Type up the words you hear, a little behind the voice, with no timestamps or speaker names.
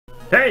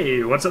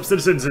Hey, what's up,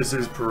 citizens? This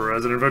is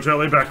President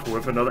Vochelli back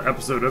with another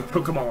episode of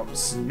Pokémon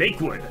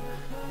Snakewood.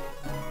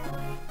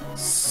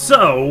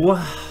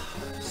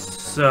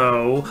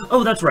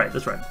 Oh, that's right.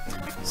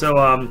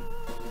 So,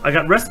 I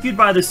got rescued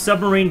by this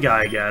submarine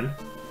guy again.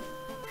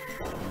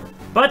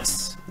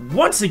 But,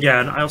 once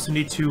again, I also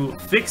need to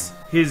fix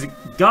his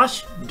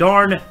gosh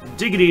darn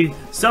diggity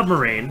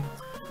submarine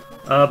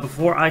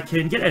before I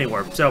can get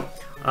anywhere. So,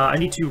 I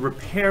need to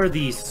repair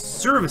the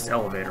service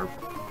elevator.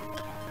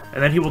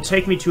 And then he will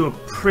take me to a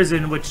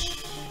prison,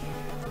 which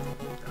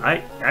I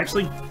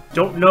actually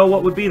don't know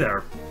what would be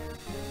there,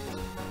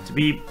 to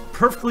be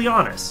perfectly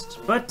honest.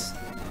 But,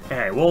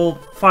 hey, we'll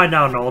find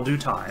out in all due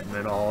time,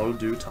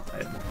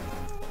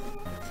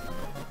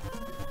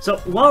 So,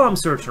 while I'm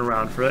searching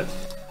around for it,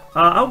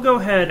 I'll go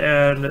ahead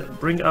and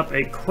bring up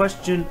a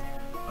question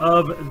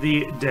of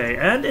the day.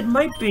 And it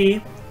might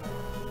be...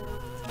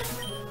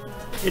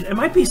 It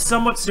might be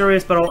somewhat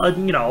serious, but I'll,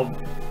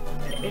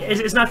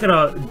 it's not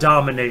gonna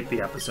dominate the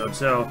episode,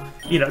 so,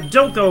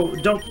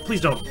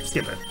 please don't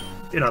skip it,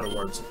 in other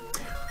words.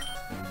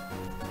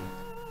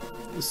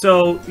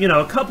 So,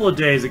 a couple of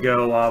days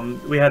ago,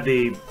 we had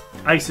the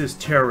ISIS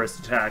terrorist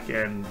attack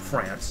in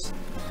France.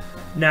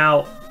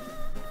 Now,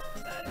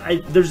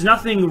 there's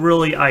nothing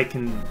really I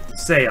can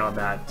say on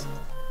that.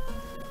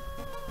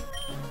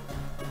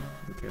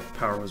 Okay,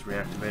 power was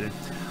reactivated.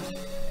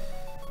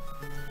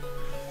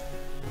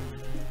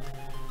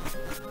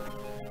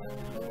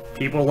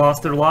 People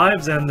lost their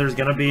lives, and there's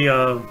gonna be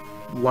a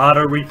lot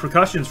of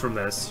repercussions from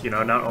this.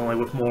 Not only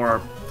with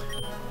more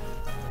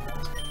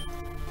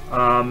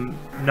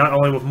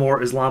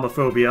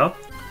Islamophobia,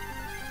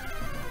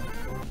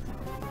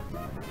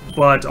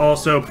 but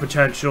also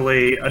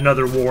potentially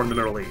another war in the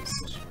Middle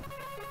East.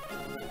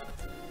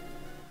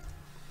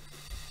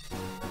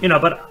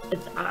 But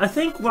I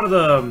think one of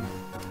the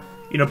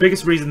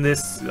biggest reason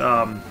this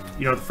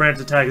the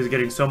France attack is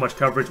getting so much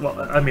coverage. Well,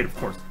 I mean, of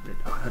course,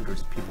 hundreds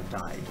of people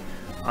died.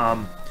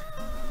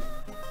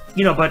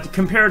 But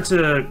compared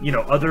to,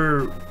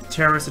 other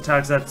terrorist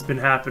attacks that's been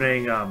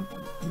happening,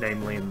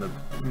 namely in the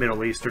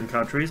Middle Eastern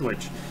countries,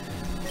 which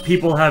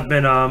people have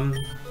been,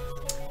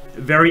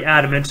 very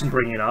adamant in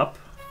bringing up.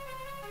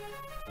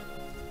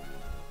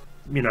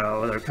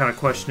 They're kind of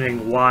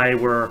questioning why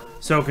we're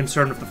so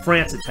concerned with the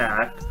France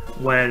attack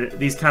when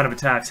these kind of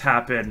attacks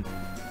happen,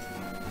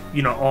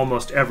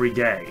 almost every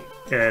day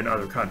in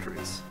other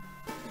countries.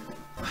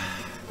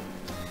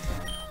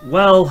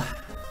 Well...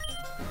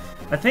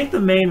 I think the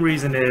main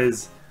reason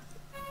is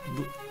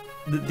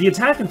the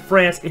attack in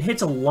France, it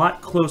hits a lot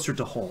closer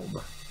to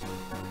home.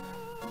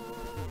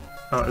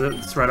 Oh,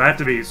 that's right, I have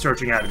to be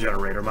searching out a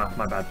generator,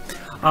 my bad.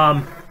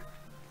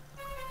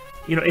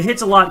 It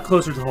hits a lot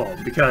closer to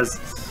home, because...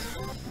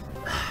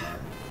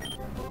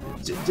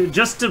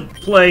 just to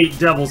play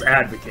devil's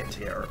advocate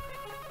here.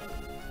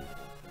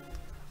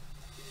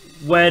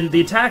 When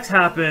the attacks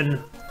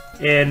happen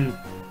in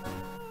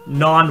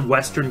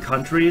non-Western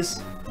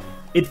countries...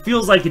 it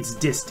feels like it's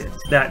distant.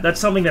 That's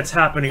something that's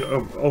happening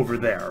over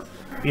there.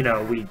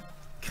 We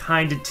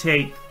kind of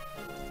take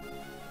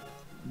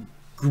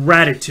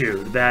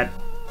gratitude that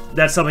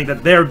that's something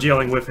that they're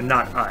dealing with and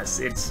not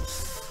us.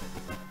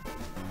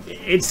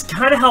 It's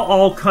kind of how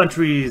all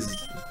countries...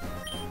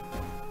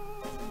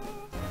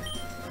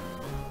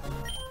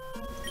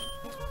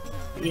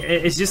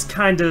 It's just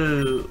kind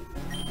of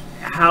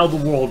how the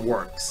world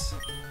works.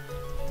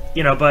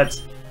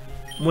 But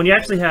when you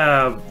actually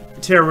have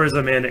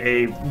terrorism in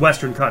a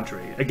Western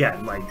country,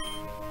 again, like,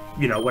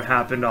 what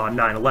happened on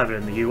 9/11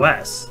 in the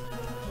US.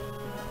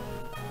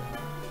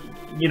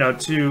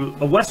 To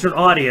a Western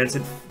audience,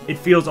 it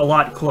feels a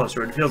lot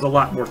closer, it feels a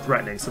lot more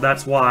threatening, so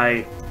that's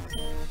why...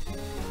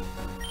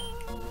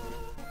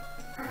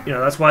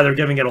 that's why they're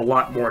giving it a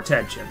lot more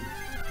attention.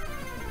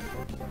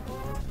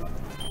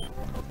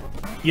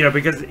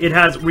 Because it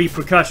has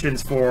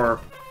repercussions for,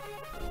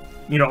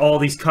 all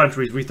these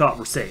countries we thought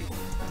were safe.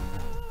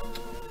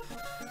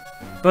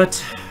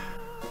 But,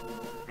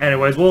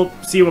 anyways, we'll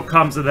see what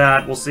comes of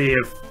that. We'll see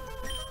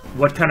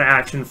what kind of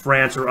action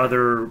France or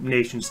other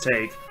nations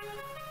take.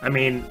 I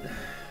mean...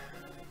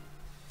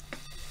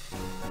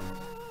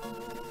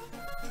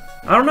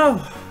 I don't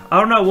know.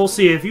 We'll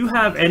see. If you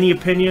have any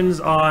opinions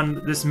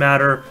on this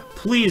matter,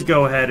 please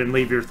go ahead and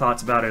leave your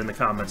thoughts about it in the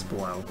comments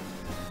below.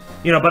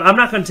 But I'm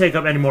not going to take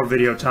up any more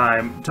video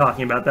time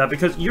talking about that,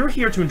 because you're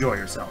here to enjoy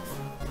yourself.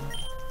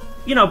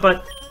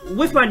 But...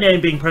 with my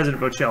name being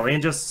President Vochelli,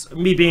 and just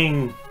me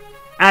being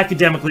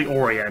academically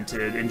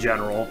oriented in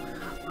general,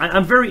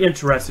 I'm very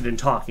interested in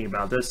talking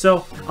about this,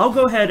 so I'll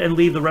go ahead and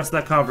leave the rest of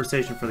that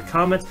conversation for the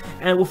comments,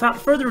 and without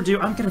further ado,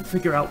 I'm going to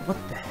figure out what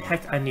the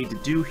heck I need to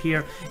do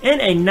here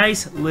in a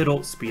nice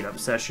little speed-up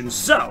session,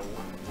 so...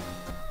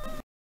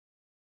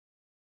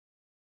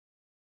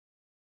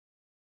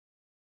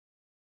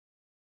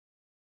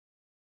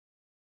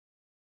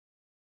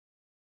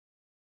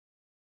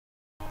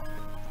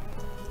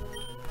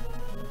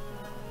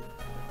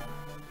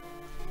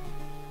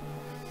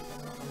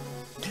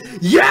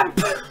 Yep!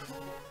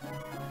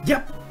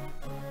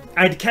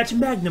 I had to catch a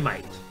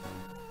Magnemite.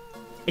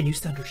 and use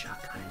Thunder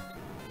Shotgun.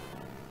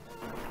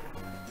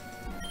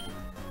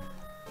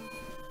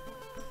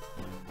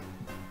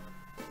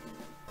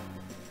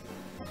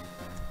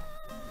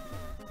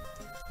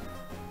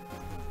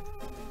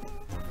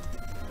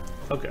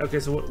 Okay,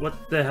 so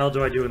what the hell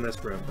do I do in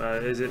this room?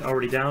 Is it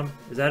already down?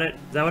 Is that it?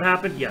 Is that what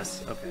happened?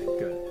 Yes. Okay,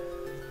 good.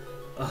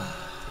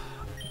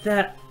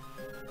 That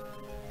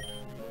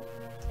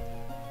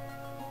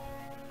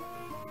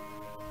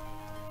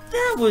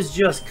was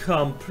just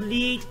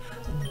complete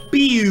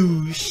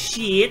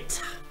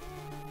bullshit.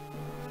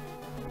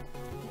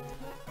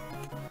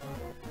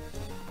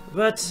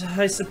 But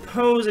I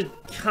suppose it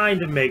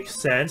kind of makes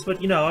sense.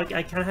 But, you know,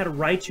 I kind of had to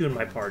write you in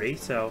my party,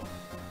 so...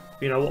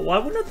 You know, why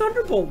wouldn't a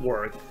Thunderbolt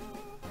work?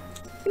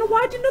 You know,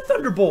 why didn't a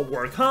Thunderbolt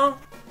work, huh?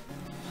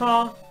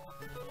 Huh?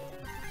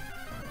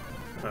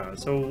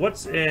 So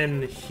what's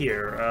in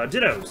here?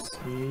 Dittos.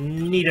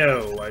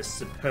 Neato, I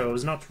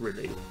suppose. Not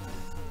really.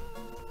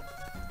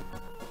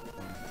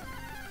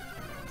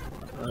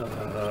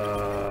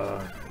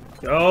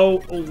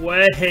 Go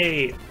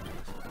away!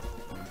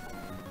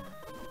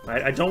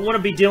 I don't want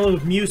to be dealing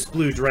with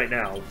Mewsplooge right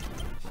now.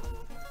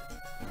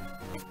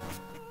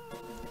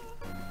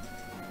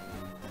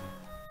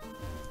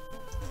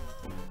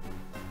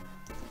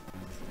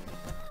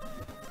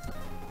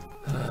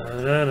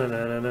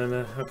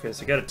 Okay,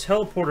 so I got a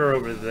teleporter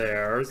over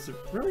there. Is there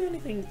really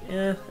anything?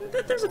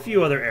 There's a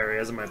few other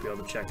areas I might be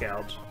able to check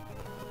out.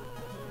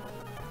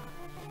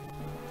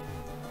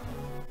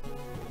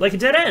 Like a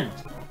dead end!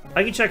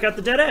 I can check out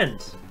the dead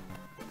end!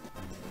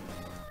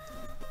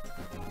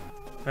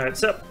 Alright,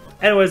 so,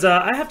 anyways,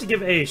 I have to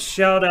give a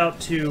shout out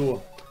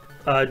to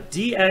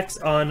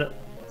DX on... Oh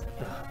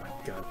my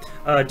god.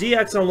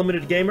 DX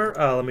Unlimited Gamer.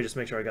 Let me just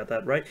make sure I got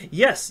that right.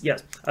 Yes.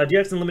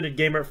 DX Unlimited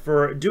Gamer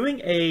for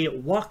doing a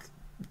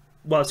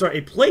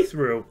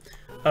playthrough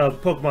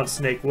of Pokemon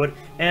Snakewood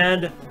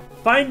and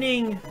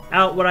finding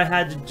out what I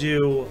had to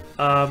do.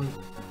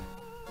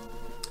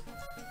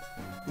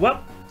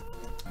 Well,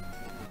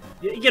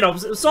 you know,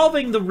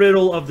 solving the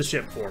riddle of the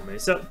ship for me.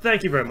 So,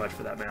 thank you very much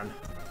for that, man.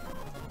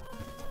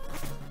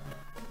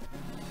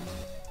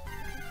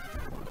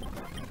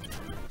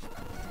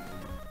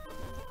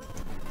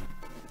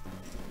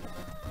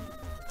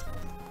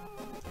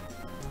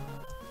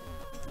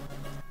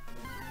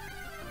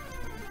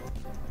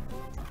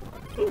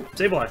 Ooh,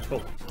 save life,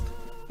 cool.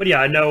 But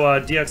yeah, I know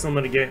DX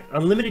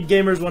Unlimited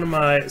Gamer is one of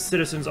my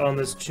citizens on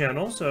this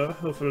channel, so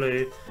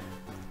hopefully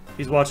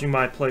he's watching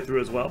my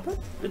playthrough as well. But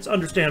it's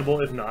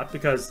understandable if not,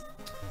 because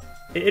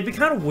it'd be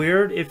kind of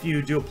weird if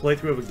you do a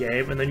playthrough of a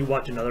game and then you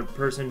watch another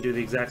person do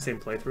the exact same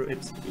playthrough.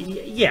 It's,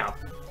 yeah,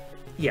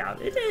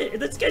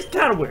 it's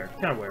kind of weird,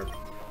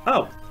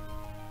 Oh.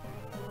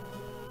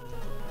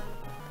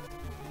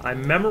 I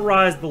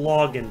memorized the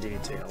login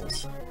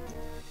details.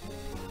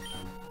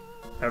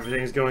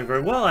 Everything's going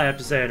very well, I have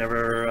to say. I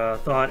never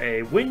thought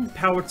a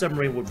wind-powered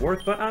submarine would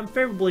work, but I'm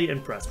favorably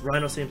impressed.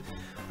 Rhino seems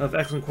of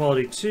excellent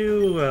quality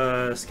too.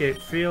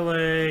 Escape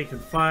feeling,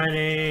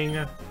 confining.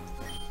 I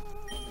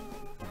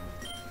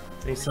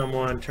think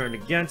someone turned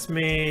against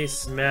me.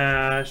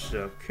 Smashed,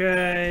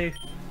 okay.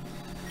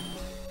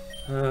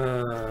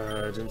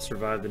 Didn't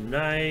survive the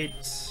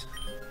night.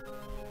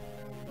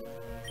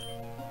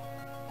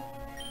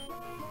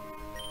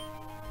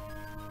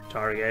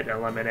 Target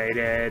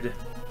eliminated.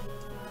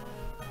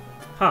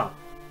 Huh.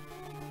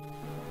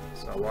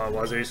 So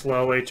was he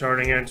slowly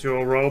turning into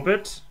a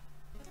robot?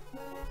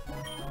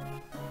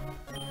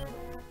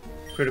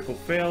 Critical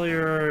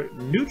failure.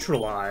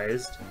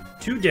 Neutralized.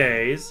 2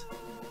 days.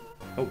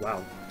 Oh,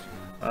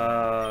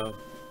 wow.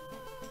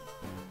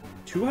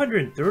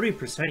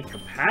 230%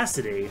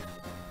 capacity?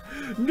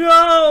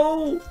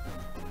 No!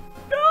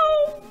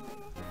 No!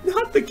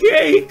 Not the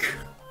cake!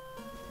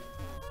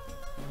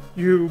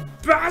 You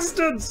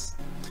bastards!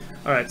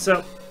 Alright,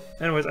 so...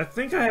 Anyways, I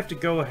think I have to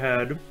go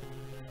ahead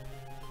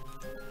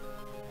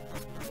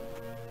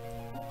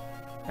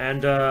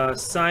and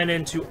sign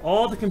into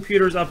all the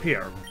computers up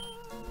here.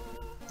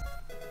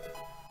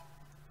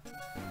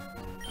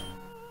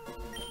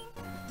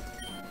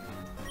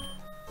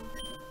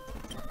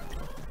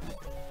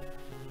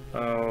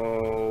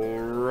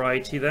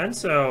 Alrighty then,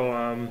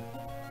 so,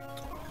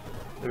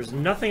 there's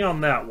nothing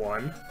on that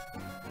one.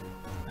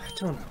 I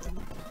don't...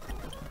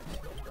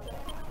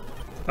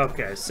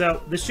 Okay,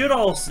 so this should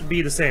all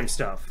be the same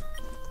stuff.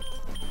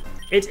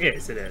 It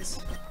is.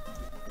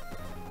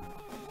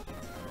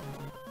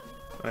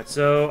 Alright,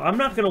 so I'm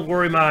not gonna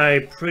worry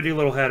my pretty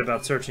little head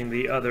about searching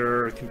the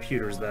other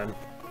computers then.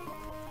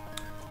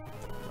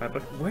 Alright,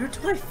 but where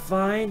do I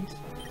find...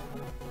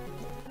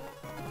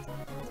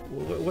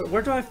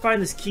 Where do I find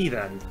this key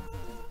then?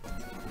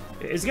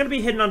 Is it gonna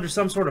be hidden under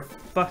some sort of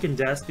fucking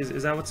desk?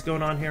 Is that what's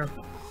going on here?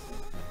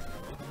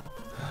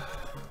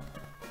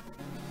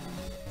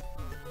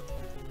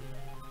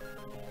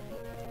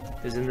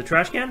 Is it in the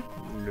trash can?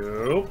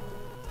 Nope.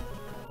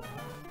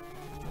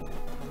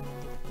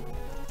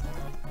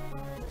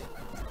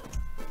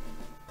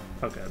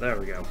 Okay, there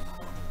we go.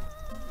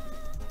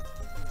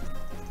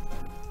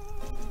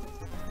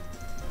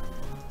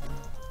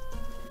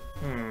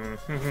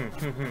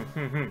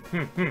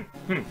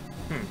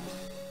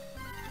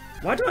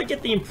 Why do I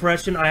get the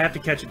impression I have to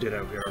catch a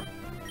Ditto here?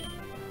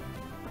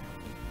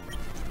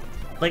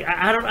 Like,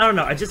 I don't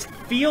know. I just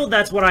feel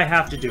that's what I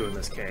have to do in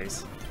this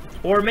case.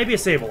 Or maybe a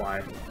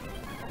Sableye.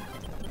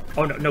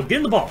 Oh, no, no, get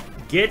in the ball.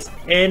 Get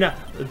in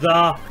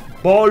the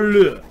ball.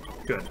 Good.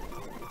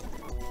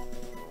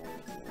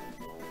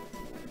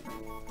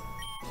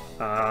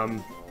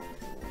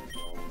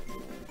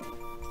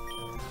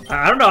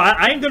 I don't know.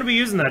 I ain't gonna be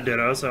using that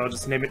Ditto, so I'll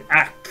just name it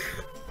Ack.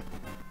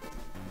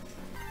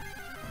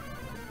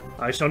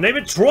 I shall name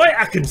it Troy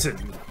Atkinson.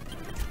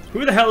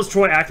 Who the hell is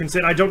Troy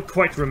Atkinson? I don't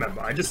quite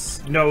remember. I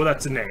just know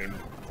that's a name.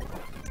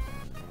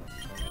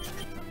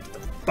 Get the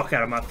fuck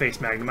out of my face,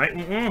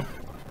 Magnemite.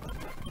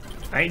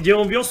 I ain't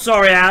dealing with your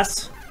sorry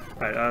ass.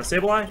 Alright,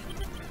 Sableye?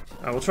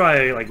 We'll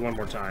try, like, one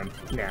more time.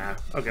 Nah.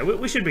 Okay,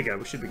 we should be good.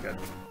 We should be good.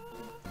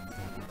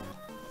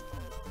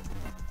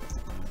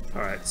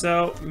 Alright,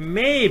 so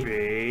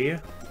maybe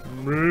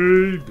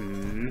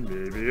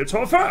it's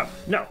all fire.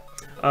 No.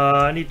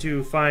 I need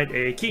to find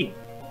a key.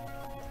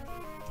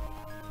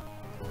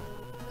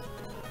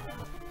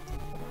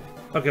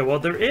 Okay, well,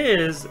 there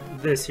is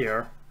this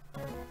here.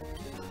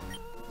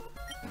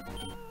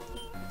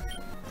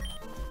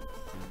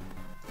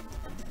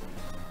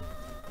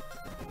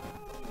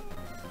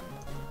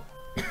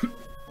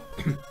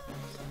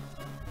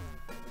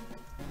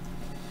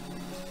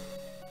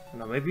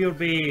 No, maybe it'll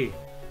be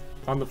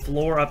on the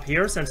floor up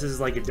here, since this is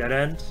like a dead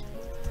end.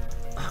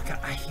 Oh god,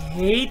 I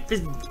hate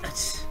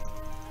this.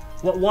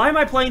 Why am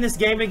I playing this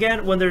game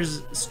again when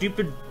there's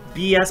stupid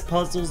BS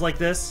puzzles like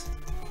this?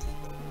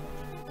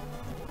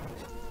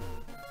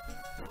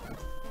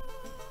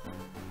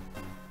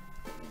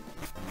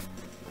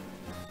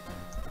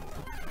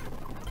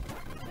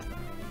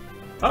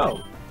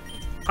 Oh,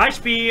 Ice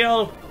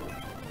Spiel.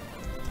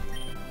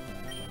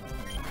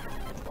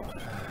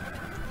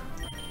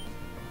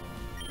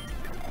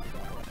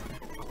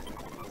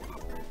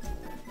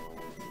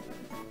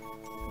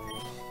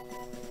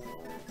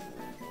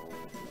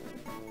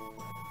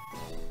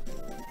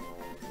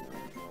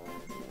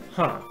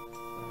 Huh.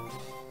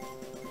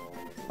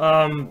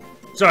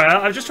 Sorry,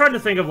 I was just trying to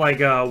think of, like,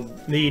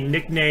 the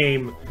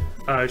nickname,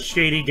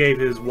 Shady gave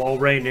his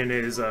Walrein in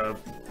his,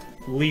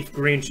 leaf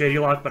green Shady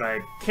Lock, but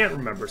I can't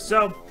remember.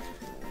 So,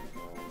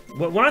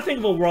 when I think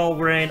of a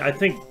Walrein, I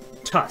think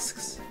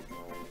Tusks.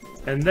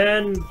 And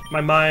then my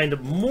mind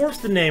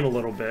morphs the name a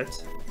little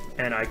bit,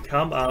 and I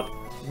come up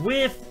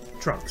with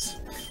Trunks.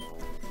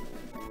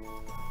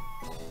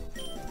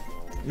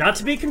 Not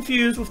to be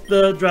confused with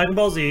the Dragon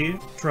Ball Z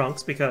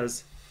Trunks,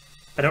 because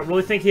I don't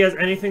really think he has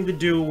anything to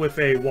do with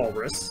a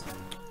walrus.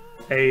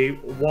 A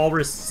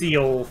walrus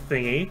seal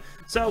thingy.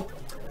 So,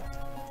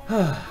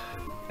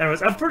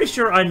 anyways, I'm pretty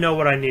sure I know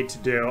what I need to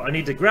do. I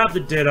need to grab the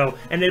Ditto,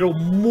 and it'll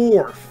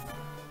morph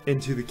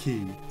into the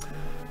key.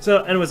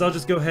 So, anyways, I'll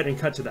just go ahead and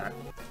cut to that.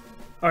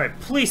 Alright,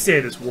 please say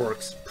this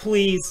works.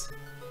 Please.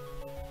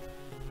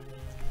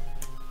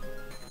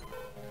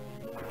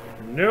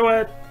 Knew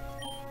it.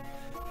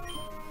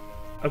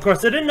 Of course,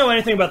 I didn't know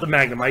anything about the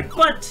Magnemite,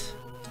 but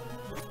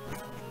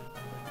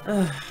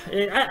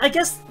I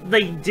guess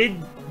they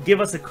did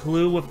give us a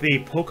clue with the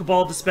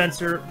Pokeball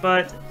dispenser,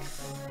 but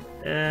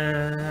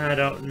I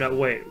don't know.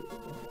 Wait.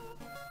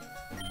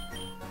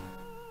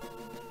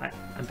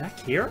 I'm back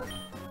here?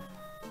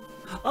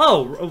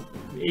 Oh,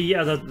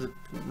 yeah,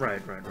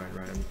 right.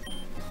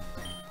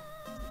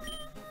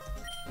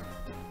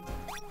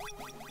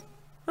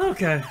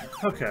 Okay.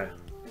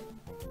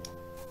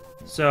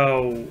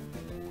 So,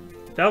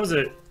 that was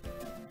it.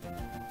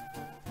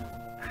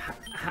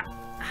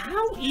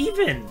 How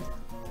even?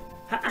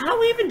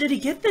 How even did he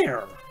get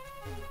there?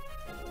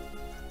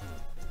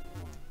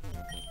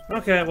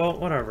 Okay, well,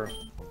 whatever.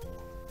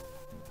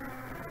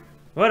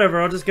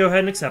 Whatever, I'll just go ahead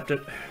and accept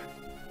it.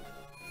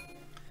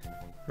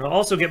 And I'll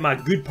also get my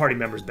good party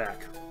members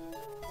back.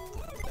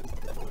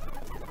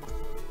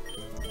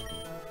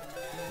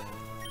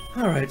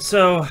 Alright,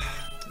 so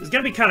it's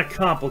gonna be kind of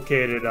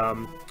complicated,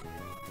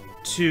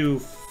 to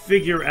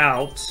figure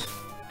out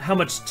how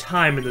much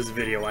time in this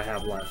video I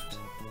have left.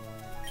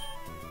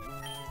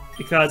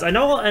 Because I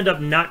know I'll end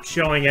up not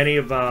showing any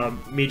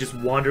of, me just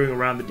wandering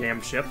around the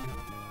damn ship.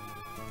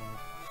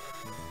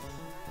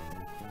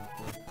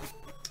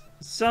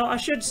 So I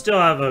should still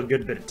have a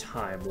good bit of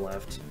time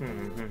left.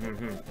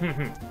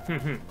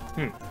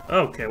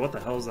 Okay, what the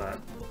hell is that?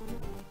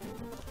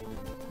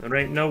 There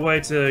ain't no way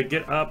to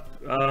get up,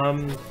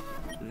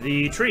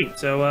 the tree,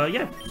 so,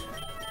 yeah.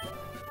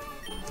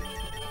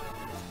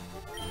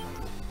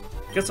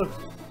 I guess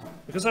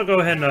I'll go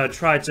ahead and,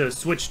 try to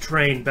switch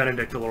train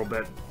Benedict a little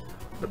bit.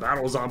 The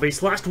battle zombie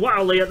slashed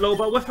wildly at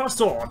Loba with her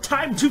sword.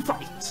 Time to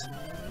fight!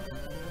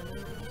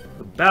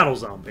 The battle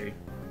zombie.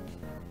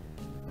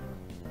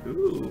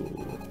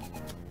 Ooh.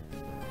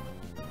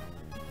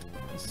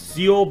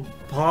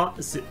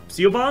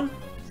 Siobhan?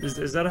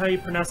 Is that how you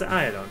pronounce it?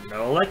 I don't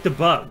know. I like the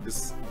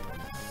bugs.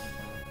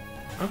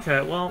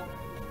 Okay, well.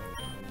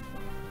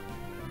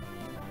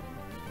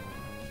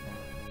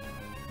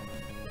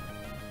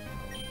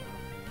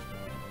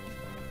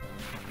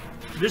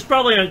 This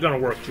probably ain't gonna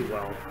work too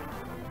well.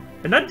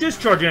 And that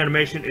discharge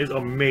animation is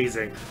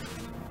amazing.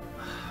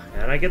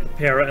 And I get the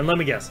para, and let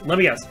me guess.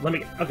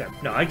 Okay,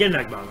 no, I get an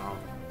egg bomb off.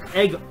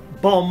 Egg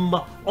bomb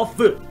off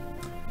food.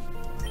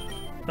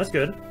 That's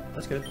good.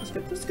 That's good.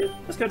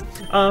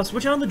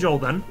 Switch on the Joel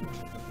then.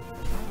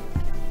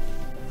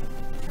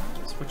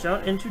 Switch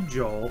out into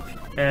Joel,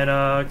 and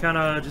kind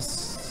of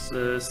just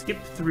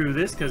skip through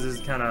this because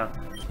it's kind of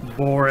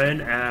boring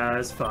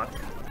as fuck.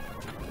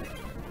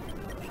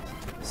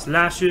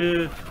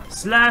 Slasher,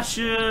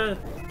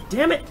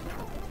 damn it!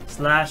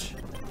 Slash.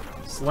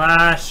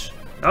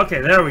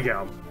 Okay, there we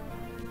go.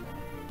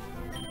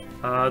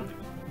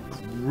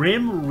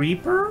 Grim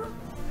Reaper?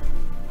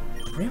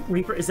 Grim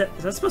Reaper? Is that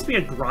supposed to be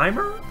a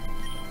Grimer?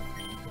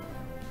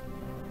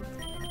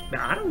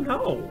 I don't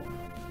know.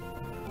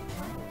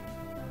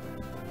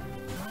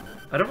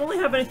 I don't really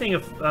have anything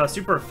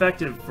super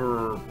effective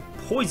for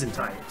poison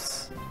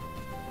types.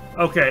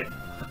 Okay.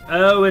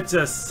 Oh, it's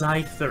a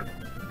Scyther.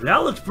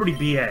 That looks pretty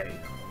BA.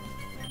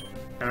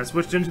 And I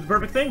switched into the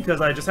perfect thing because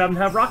I just happen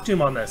to have Rock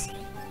Tomb on this.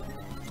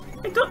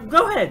 Hey,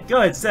 go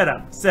ahead, set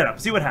up,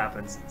 see what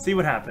happens,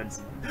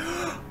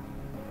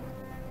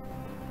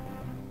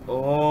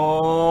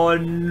 Oh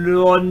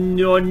no.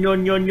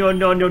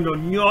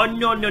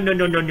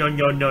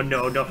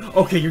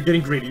 Okay, you're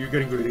getting greedy,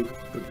 Good.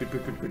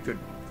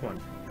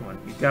 Come on,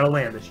 you gotta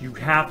land this, you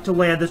have to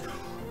land this.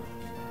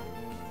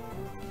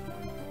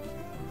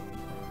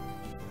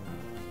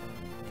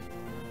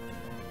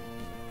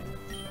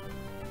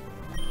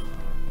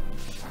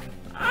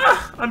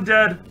 Ah, I'm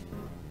dead.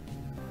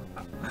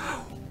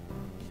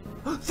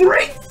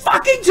 3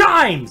 fucking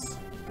times!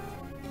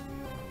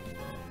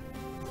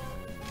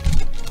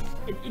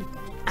 It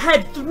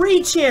had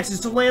 3 chances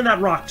to land that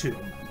Rock Tomb.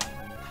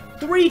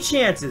 3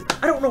 chances.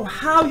 I don't know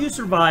how you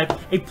survived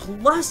a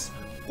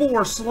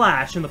 +4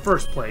 slash in the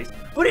first place,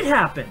 but it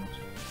happened.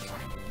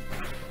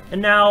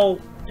 And now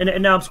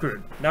I'm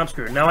screwed.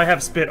 Now I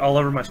have spit all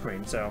over my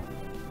screen, so...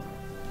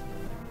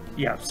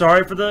 Yeah,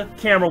 sorry for the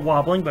camera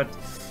wobbling, but...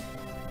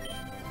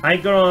 I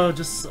ain't gonna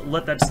just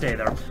let that stay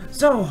there.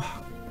 So...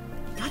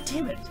 God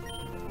damn it.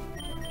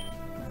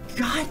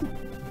 God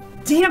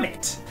damn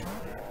it.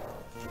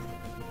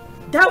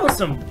 That was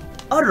some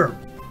utter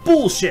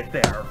bullshit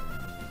there.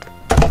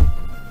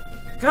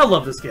 Gotta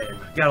love this game.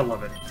 Gotta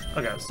love it.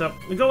 Okay, so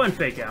we go and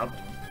fake out.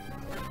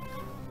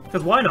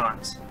 Because why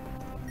not?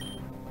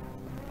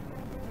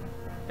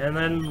 And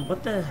then,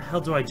 what the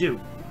hell do I do?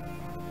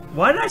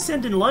 Why did I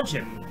send in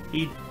Luncheon?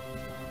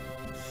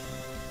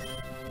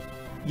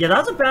 Yeah,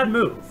 that's a bad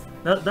move.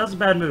 That's a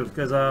bad move,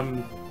 because,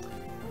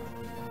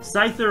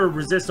 Scyther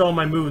resists all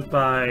my moves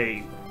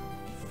by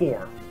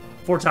 4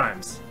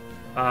 times.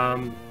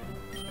 And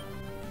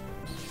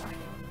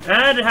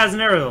it has an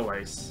aerial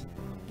lace.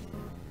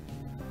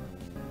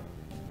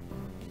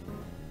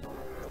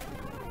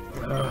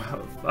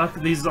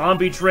 Fuck these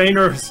zombie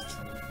trainers.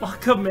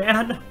 Fuck them,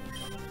 man.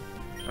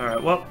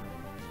 Alright, well,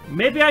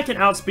 maybe I can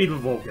outspeed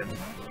with Vulcan.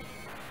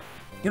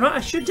 You know what?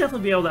 I should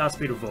definitely be able to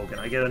outspeed with Vulcan.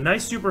 I get a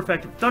nice super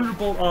effective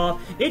Thunderbolt off.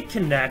 It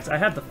connects. I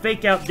have the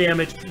fake out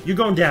damage. You're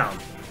going down.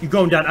 You're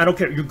going down. I don't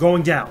care. You're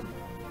going down.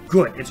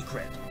 Good. It's a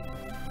crit.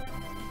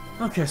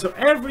 Okay, so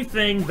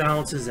everything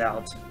balances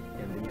out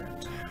in the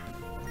end.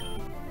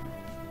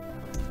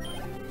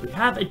 We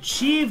have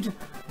achieved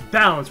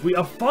balance. We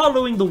are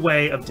following the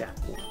way of death.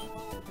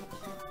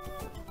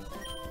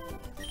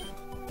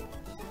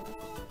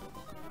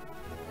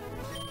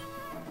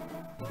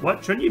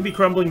 What? Shouldn't you be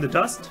crumbling the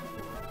dust?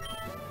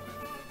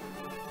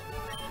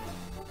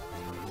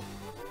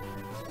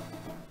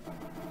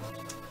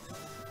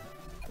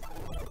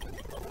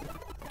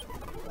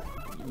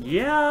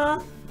 Yeah,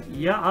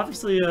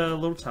 obviously a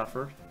little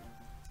tougher.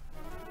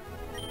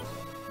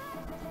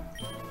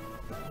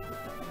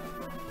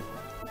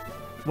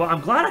 Well,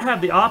 I'm glad I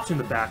have the option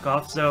to back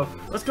off, so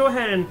let's go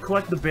ahead and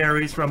collect the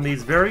berries from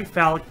these very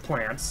phallic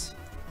plants.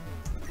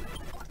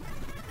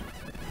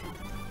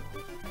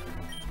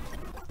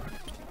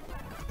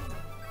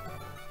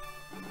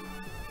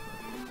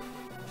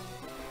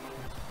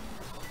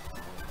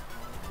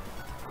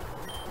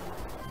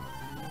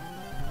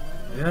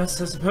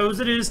 Yes, I suppose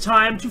it is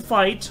time to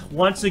fight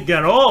once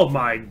again. Oh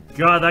my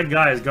god, that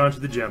guy has gone to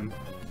the gym.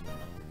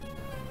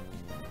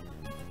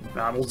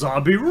 Battle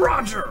Zombie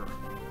Roger!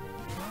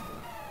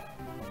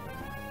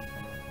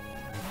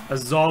 A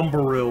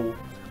Zombaril.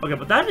 Okay,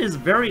 but that is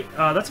very,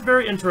 that's a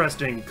very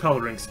interesting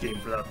coloring scheme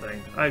for that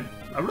thing. I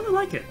really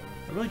like it.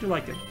 I really do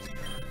like it.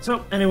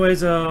 So,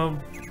 anyways,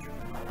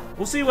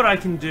 we'll see what I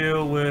can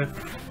do with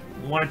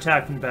one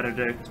attack from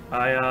Benedict.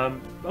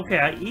 Okay,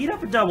 I eat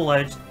up a double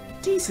edge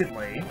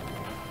decently.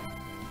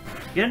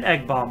 Get an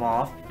egg bomb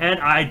off, and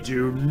I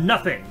do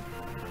nothing.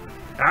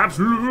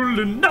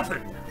 Absolutely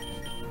nothing.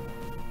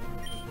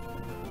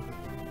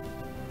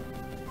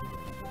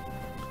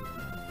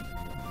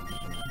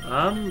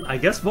 I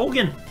guess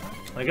Volgan.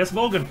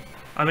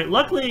 I mean,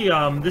 luckily,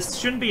 this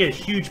shouldn't be a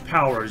huge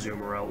power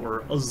Azumarill,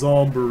 or a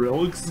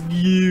Zombaril,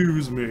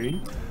 excuse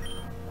me.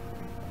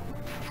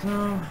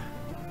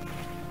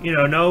 You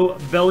know, no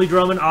belly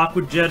drum and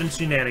aqua jet and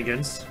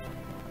shenanigans.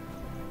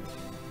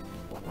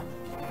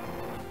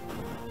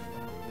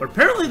 But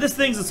apparently this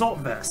thing's assault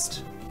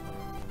vest.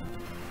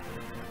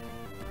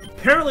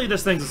 Apparently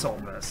this thing's assault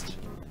vest.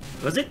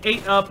 Because it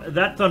ate up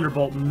that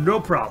thunderbolt, no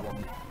problem.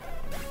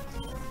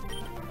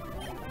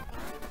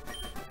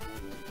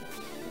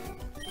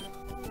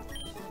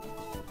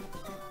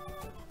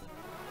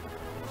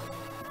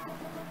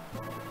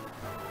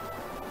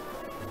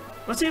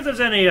 Let's see if there's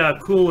any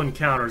cool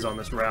encounters on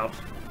this route.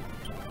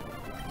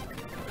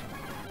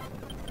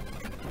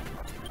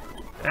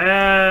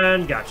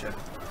 And gotcha.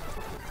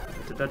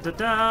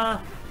 Da-da-da-da.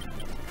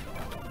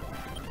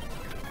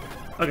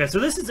 Okay, so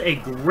this is a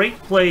great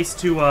place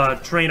to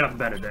train up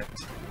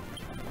Benedict.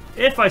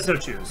 If I so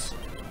choose.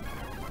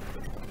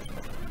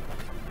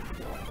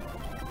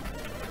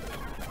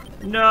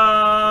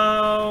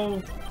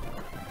 No!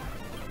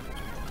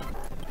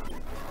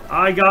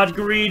 I got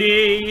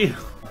greedy!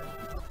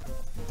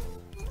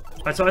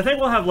 Alright, so I think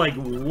we'll have, like,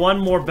 one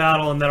more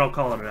battle and then I'll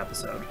call it an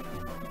episode.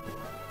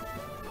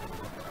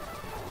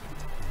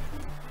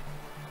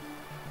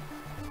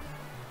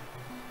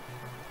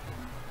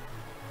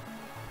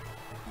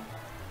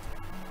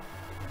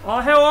 Oh,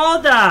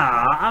 hello there!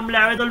 I'm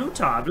Larry the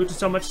Looter. I've looted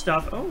so much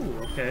stuff. Oh,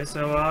 okay,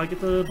 so I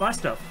get to buy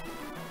stuff.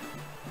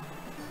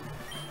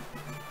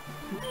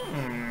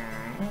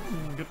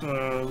 Get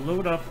to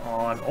load up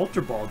on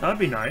Ultra Ball. That'd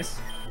be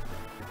nice.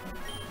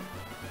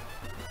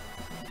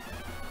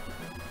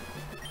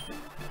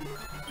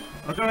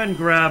 I'll go ahead and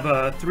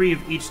grab 3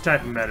 of each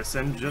type of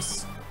medicine,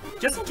 just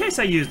in case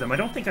I use them. I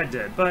don't think I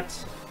did, but...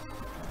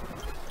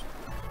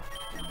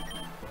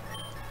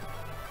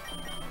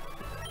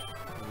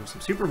 some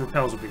super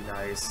repels would be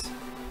nice.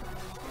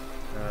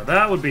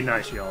 That would be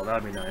nice, y'all.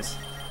 That would be nice.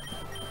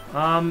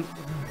 I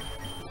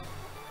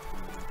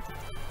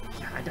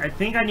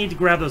think I need to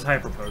grab those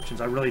hyper potions.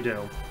 I really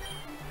do.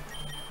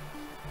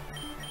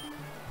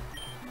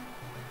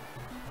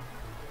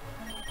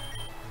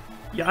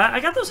 Yeah, I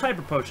got those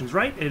hyper potions,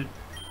 right? It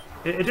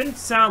didn't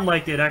sound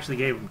like it actually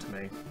gave them to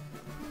me.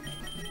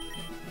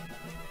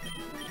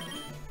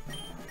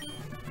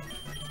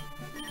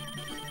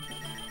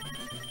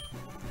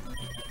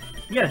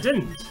 Yeah, it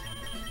didn't.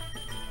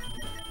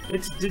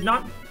 It did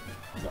not...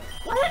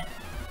 What?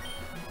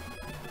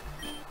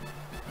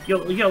 Yo,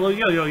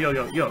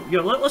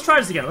 let's try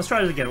this again. Let's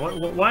try this again.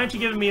 Why aren't you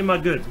giving me my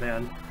goods,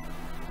 man?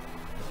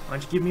 Why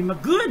don't you give me my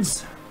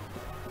goods?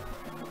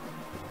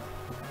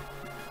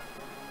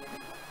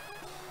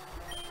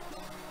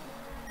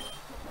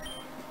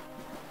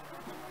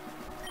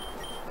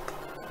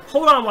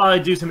 Hold on while I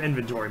do some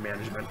inventory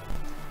management.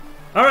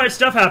 Alright,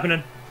 stuff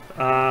happening.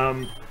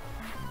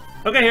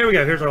 Okay, here we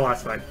go. Here's our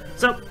last fight.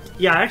 So,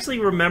 yeah, I actually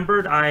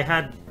remembered I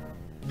had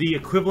the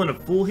equivalent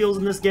of full heals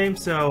in this game,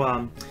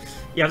 so,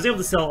 yeah, I was able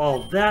to sell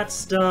all that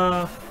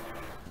stuff.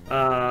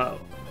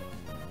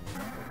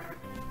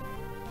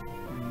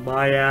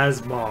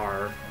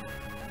 Miasmar.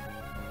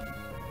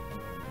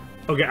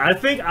 Okay, I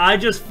think I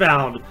just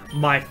found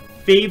my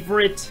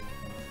favorite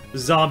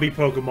zombie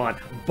Pokemon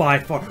by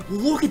far.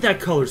 Look at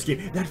that color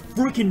scheme. That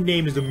freaking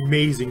name is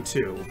amazing,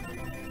 too.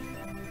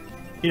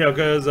 You know,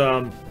 because,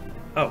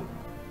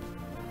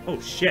 Oh,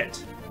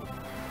 shit.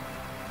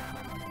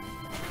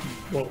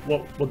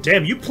 Well,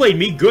 damn, you played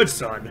me good,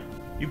 son.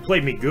 You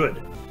played me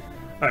good.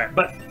 Alright,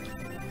 but...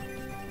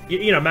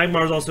 You know,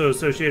 Magmar is also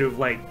associated with,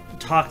 like,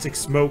 toxic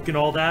smoke and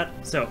all that.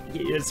 So,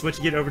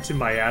 switching it over to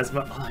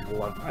Miasma.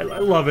 Oh, I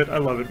love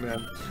it,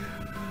 man.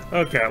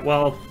 Okay,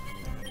 well...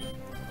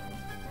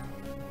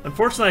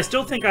 Unfortunately, I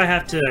still think I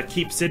have to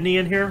keep Sydney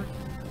in here.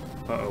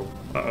 Whoa.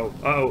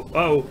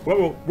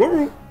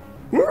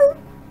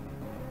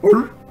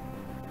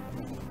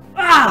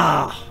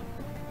 Ah!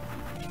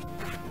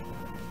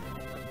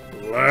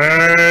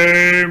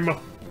 Lame!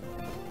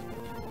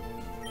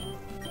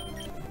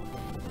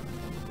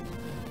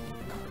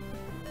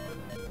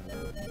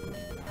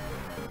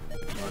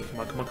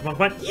 Come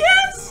on.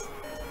 Yes!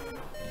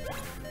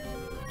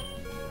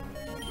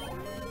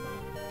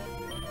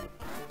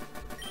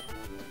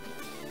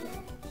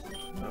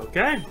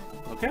 Okay,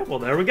 well,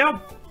 there we go.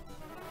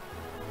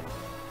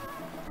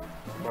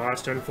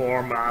 Boston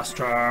for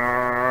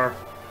Master.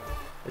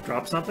 It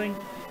dropped something?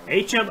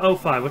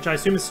 HM05, which I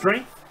assume is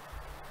strength?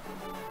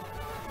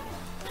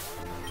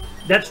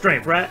 That's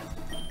strength, right?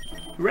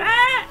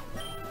 Right!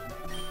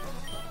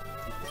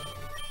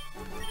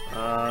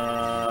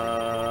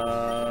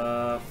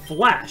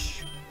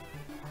 Flash.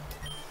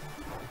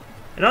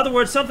 In other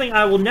words, something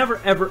I will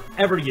never,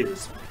 ever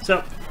use.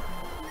 So,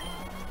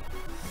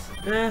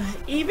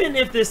 even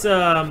if this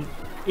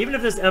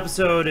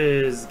episode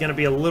is gonna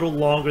be a little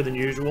longer than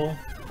usual,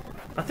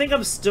 I think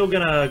I'm still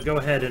gonna go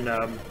ahead and,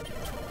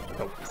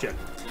 oh, shit.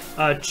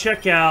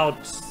 Check out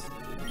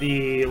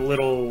the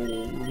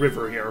little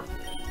river here.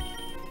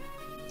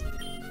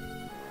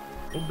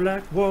 Oh,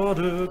 black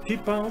water,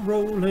 keep on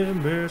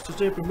rolling,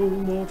 Mississippi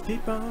moon won't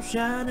keep on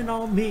shining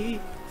on me.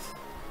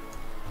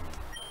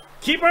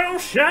 Keep on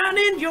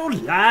shining your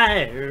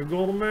light. You're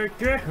gonna make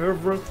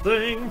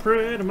everything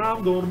pretty.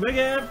 I'm gonna make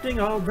everything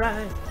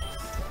alright.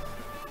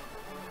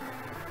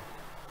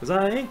 'Cause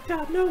I ain't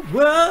got no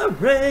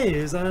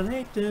worries. I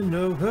ain't in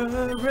no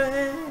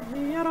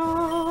hurry at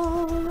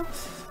all.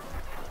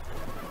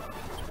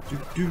 Do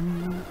do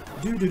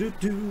do do do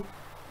do.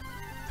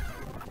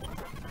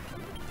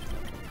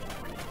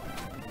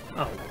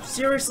 Oh,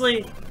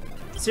 seriously?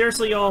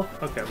 Seriously, y'all?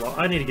 Okay, well,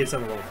 I need to get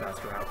something a little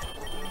faster out.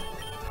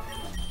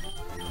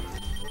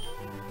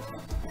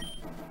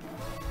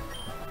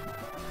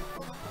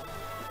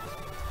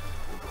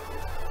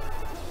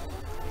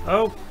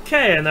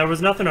 Okay, and there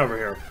was nothing over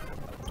here.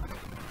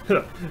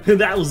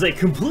 That was a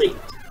complete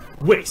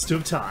waste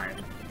of time.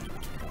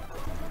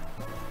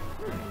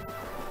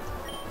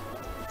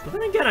 But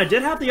then again, I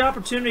did have the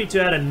opportunity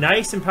to add a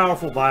nice and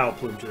powerful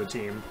Vileplume to the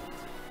team.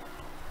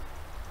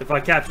 If I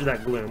capture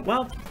that Gloom.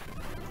 Well,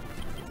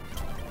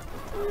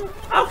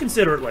 I'll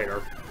consider it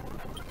later.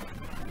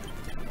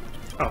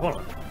 Oh, hold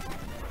on.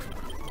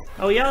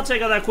 Oh yeah, I'll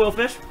take out that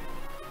Quillfish.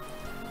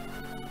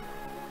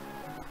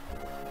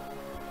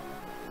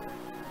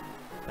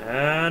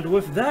 And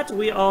with that,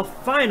 we are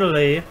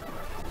finally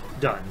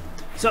done.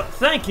 So,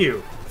 thank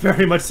you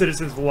very much,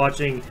 citizens, for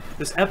watching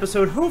this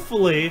episode.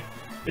 Hopefully,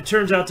 it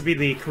turns out to be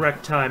the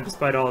correct time,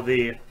 despite all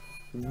the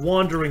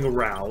wandering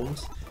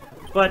around.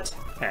 But,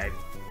 hey.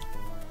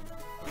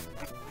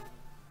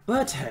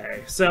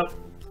 So,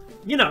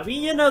 you know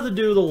the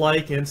do, the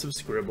like, and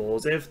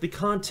subscribbles. If the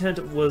content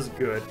was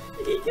good,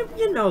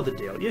 you know the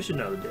deal. You should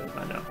know the deal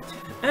by now.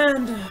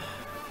 And,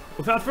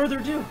 without further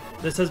ado,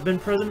 this has been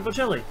President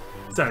Vochelli,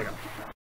 signing off.